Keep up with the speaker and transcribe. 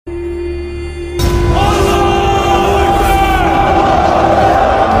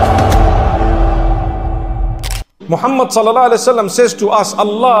Muhammad sallallahu alaihi wasallam says to us,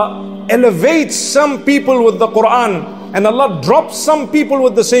 Allah elevates some people with the Quran and Allah drops some people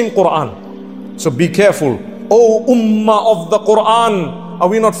with the same Quran. So be careful. Oh Ummah of the Quran, are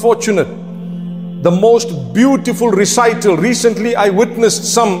we not fortunate? The most beautiful recital. Recently I witnessed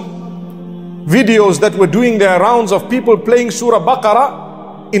some videos that were doing their rounds of people playing Surah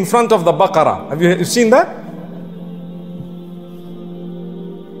Baqarah in front of the Baqarah. Have you seen that?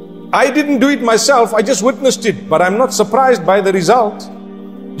 I didn't do it myself, I just witnessed it, but I'm not surprised by the result.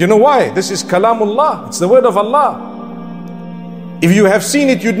 You know why? This is Kalamullah, it's the word of Allah. If you have seen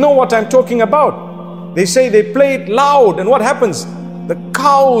it, you'd know what I'm talking about. They say they play it loud, and what happens? The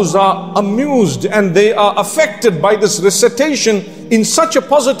cows are amused and they are affected by this recitation in such a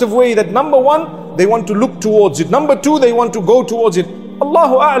positive way that number one, they want to look towards it. Number two, they want to go towards it.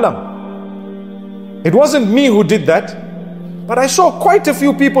 Allahu A'lam. It wasn't me who did that. But I saw quite a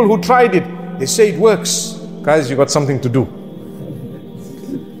few people who tried it. They say it works. Guys, you got something to do.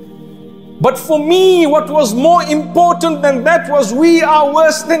 But for me, what was more important than that was we are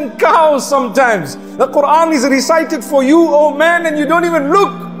worse than cows sometimes. The Quran is recited for you, oh man, and you don't even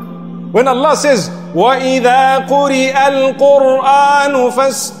look. When Allah says, وَإِذَا قُرِئَ الْقُرْآنُ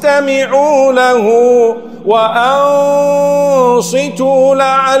فَاسْتَمِعُوا لَهُ وَأَنصِتُوا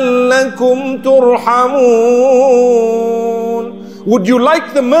لَعَلَّكُمْ تُرْحَمُونَ. Would you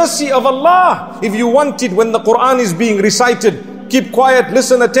like the mercy of Allah? If you want it when the Quran is being recited, keep quiet,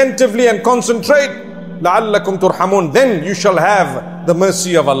 listen attentively and concentrate. لَعَلَّكُمْ تُرْحَمُونَ. Then you shall have the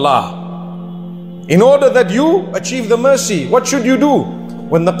mercy of Allah. In order that you achieve the mercy, what should you do?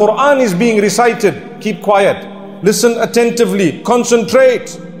 When the Quran is being recited, keep quiet, listen attentively,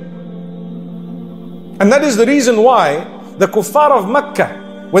 concentrate. And that is the reason why the kuffar of Mecca,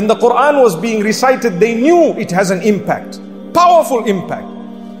 when the Quran was being recited, they knew it has an impact, powerful impact.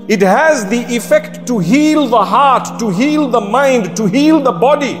 It has the effect to heal the heart, to heal the mind, to heal the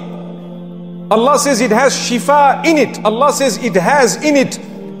body. Allah says it has shifa in it. Allah says it has in it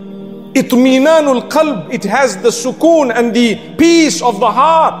itminanul qalb, it has the sukoon and the peace of the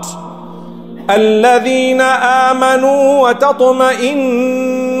heart. الَّذِينَ آمَنُوا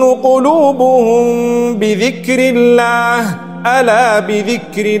وَتَطْمَئِنُّ قُلُوبُهُمْ بِذِكْرِ اللَّهِ أَلَا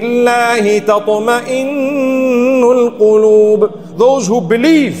بِذِكْرِ اللَّهِ تَطْمَئِنُّ الْقُلُوبِ. Those who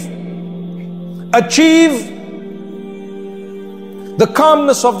believe achieve the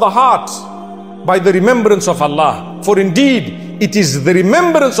calmness of the heart by the remembrance of Allah. For indeed, it is the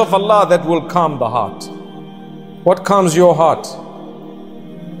remembrance of Allah that will calm the heart. What calms your heart?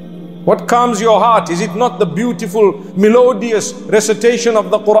 What calms your heart? Is it not the beautiful, melodious recitation of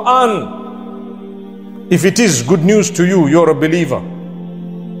the Quran? If it is good news to you, you're a believer.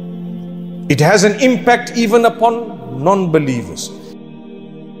 It has an impact even upon non-believers.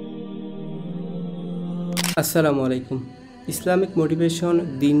 Assalamu alaikum. Islamic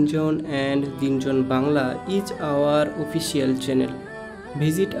Motivation Dinjon and Dinjon Bangla is our official channel.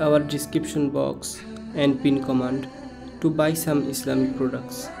 Visit our description box and pin command to buy some Islamic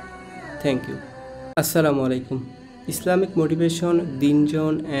products. Thank you. Assalamu alaikum. Islamic Motivation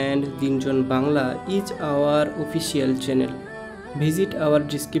Dinjon and Dinjon Bangla is our official channel. Visit our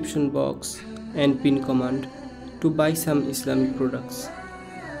description box and pin command to buy some Islamic products.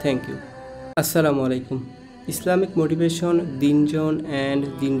 Thank you. Assalamu alaikum. Islamic Motivation Dinjon and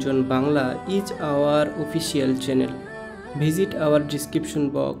Dinjon Bangla is our official channel. Visit our description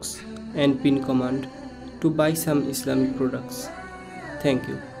box and pin command to buy some Islamic products. Thank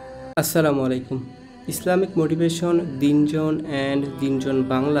you. Assalamu alaikum. Islamic Motivation Dinjon and Dinjon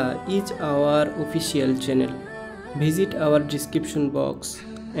Bangla is our official channel. Visit our description box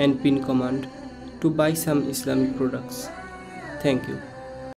and pin command to buy some Islamic products. Thank you.